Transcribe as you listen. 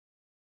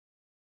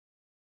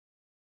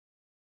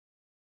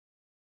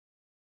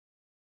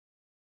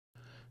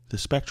The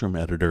spectrum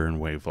editor in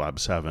WaveLab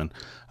 7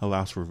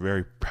 allows for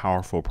very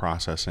powerful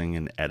processing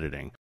and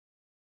editing.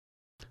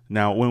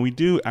 Now, when we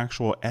do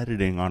actual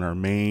editing on our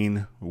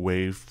main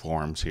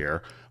waveforms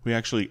here, we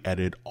actually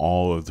edit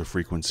all of the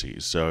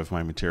frequencies. So if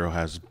my material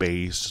has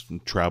bass,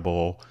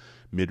 treble,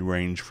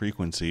 mid-range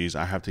frequencies,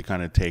 I have to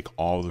kind of take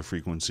all the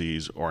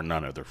frequencies or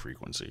none of the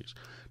frequencies.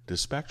 The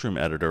spectrum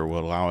editor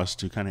will allow us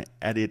to kind of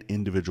edit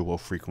individual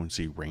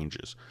frequency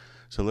ranges.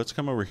 So let's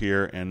come over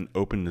here and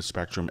open the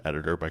spectrum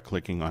editor by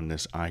clicking on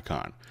this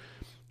icon.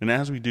 And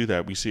as we do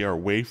that, we see our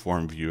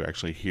waveform view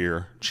actually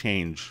here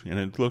change, and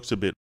it looks a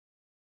bit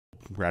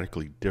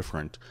radically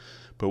different.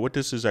 But what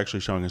this is actually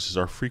showing us is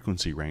our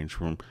frequency range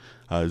from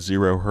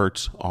 0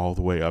 hertz all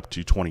the way up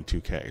to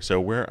 22K. So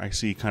where I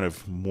see kind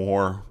of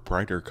more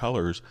brighter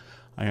colors,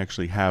 I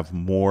actually have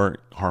more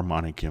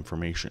harmonic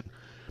information.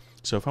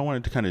 So if I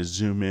wanted to kind of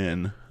zoom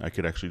in, I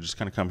could actually just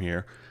kind of come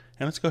here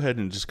and let's go ahead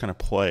and just kind of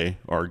play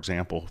our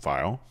example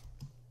file.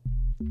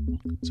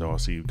 So I'll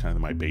see kind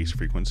of my bass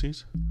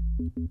frequencies,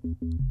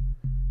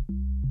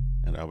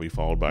 and that'll be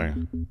followed by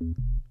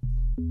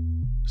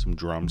some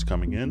drums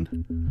coming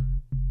in,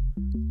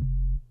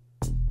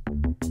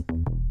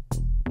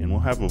 and we'll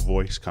have a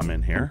voice come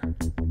in here.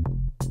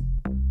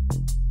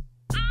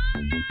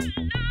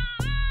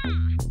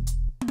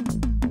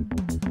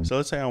 So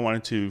let's say I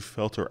wanted to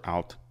filter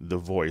out the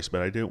voice,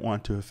 but I didn't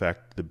want to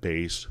affect the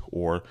bass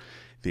or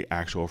the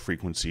actual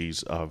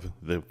frequencies of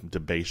the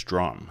bass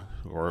drum.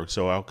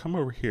 So I'll come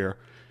over here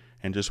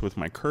and just with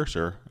my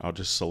cursor, I'll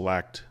just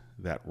select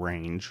that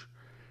range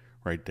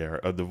right there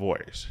of the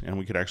voice. And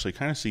we could actually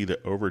kind of see the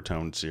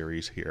overtone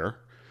series here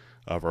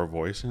of our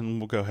voice. And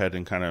we'll go ahead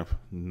and kind of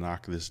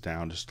knock this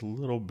down just a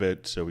little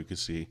bit so we can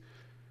see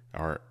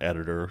our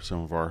editor,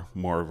 some of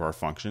more of our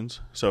functions.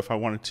 So if I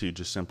wanted to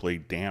just simply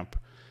damp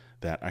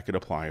that, I could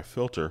apply a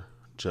filter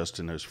just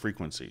in those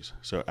frequencies.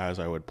 So as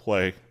I would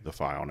play the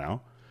file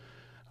now,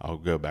 I'll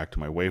go back to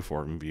my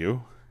waveform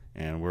view,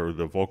 and where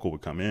the vocal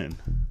would come in,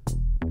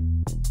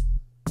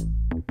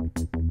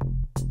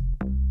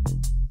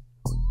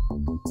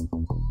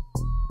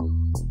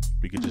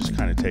 we could just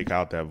kind of take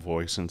out that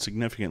voice and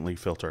significantly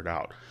filter it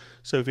out.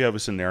 So if you have a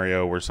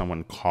scenario where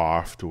someone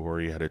coughed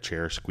or you had a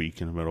chair squeak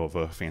in the middle of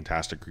a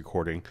fantastic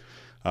recording,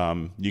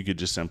 you could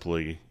just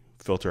simply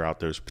filter out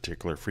those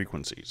particular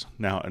frequencies.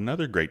 Now,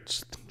 another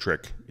great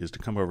trick is to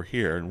come over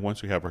here, and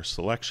once we have our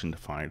selection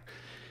defined,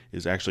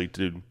 is actually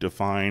to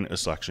define a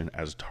selection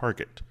as a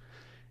target.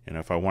 And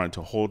if I wanted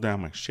to hold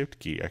down my shift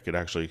key, I could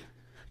actually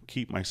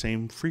keep my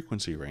same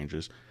frequency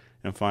ranges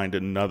and find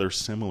another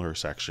similar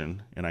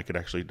section, and I could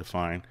actually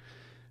define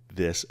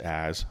this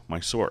as my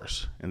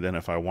source. And then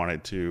if I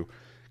wanted to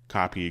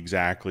copy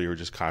exactly or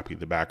just copy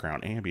the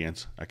background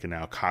ambience, I can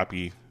now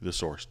copy the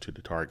source to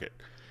the target.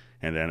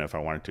 And then if I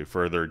wanted to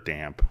further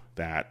damp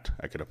that,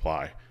 I could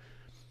apply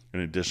an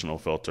additional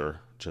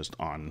filter just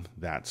on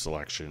that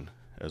selection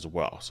as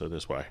well. So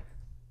this way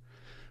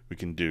we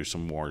can do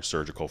some more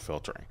surgical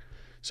filtering.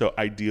 So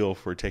ideal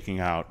for taking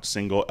out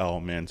single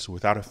elements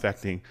without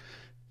affecting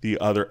the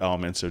other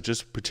elements of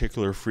just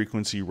particular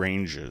frequency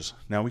ranges.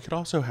 Now we could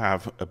also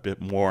have a bit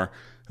more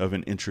of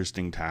an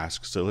interesting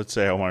task. So let's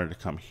say I wanted to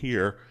come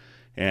here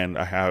and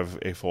I have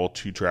a full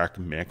 2-track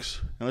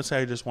mix. And let's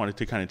say I just wanted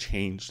to kind of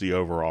change the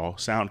overall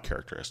sound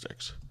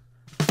characteristics.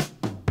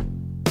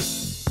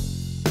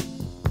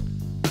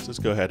 So let's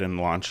go ahead and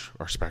launch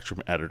our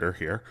spectrum editor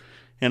here.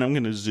 And I'm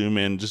going to zoom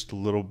in just a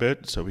little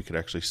bit so we could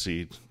actually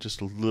see just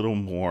a little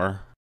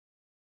more.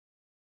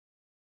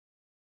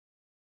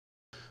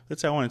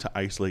 Let's say I wanted to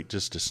isolate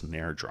just a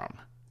snare drum.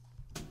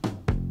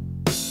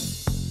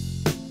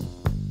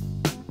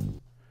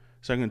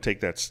 So I'm going to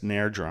take that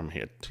snare drum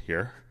hit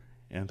here,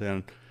 and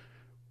then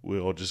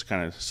we'll just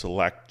kind of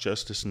select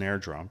just a snare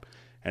drum.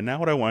 And now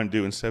what I want to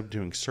do, instead of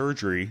doing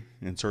surgery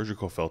and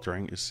surgical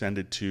filtering, is send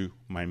it to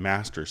my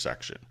master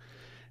section.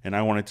 And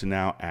I wanted to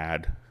now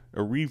add a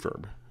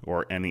reverb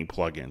or any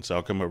plugin. So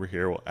I'll come over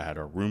here, we'll add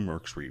our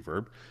RoomWorks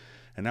reverb.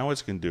 And now what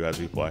it's going to do as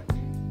we play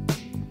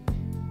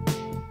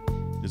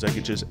is I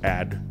could just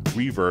add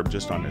reverb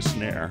just on the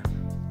snare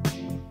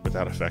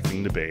without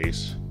affecting the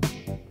bass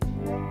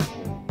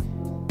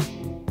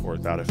or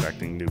without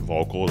affecting the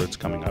vocal that's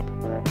coming up.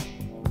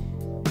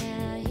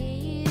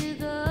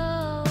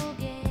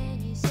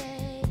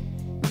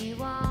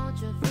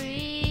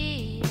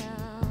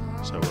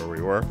 So where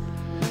we were,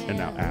 and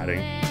now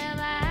adding.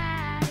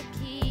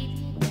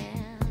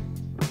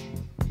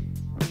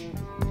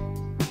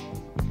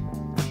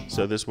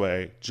 So this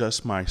way,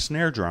 just my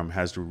snare drum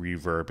has the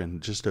reverb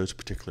and just those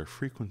particular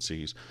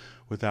frequencies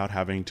without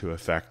having to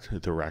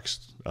affect the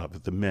rest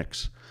of the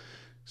mix.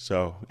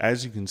 So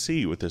as you can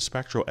see with the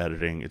spectral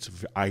editing, it's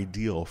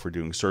ideal for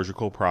doing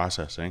surgical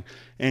processing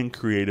and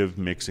creative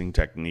mixing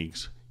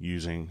techniques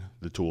using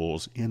the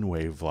tools in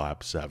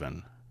WaveLab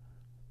 7.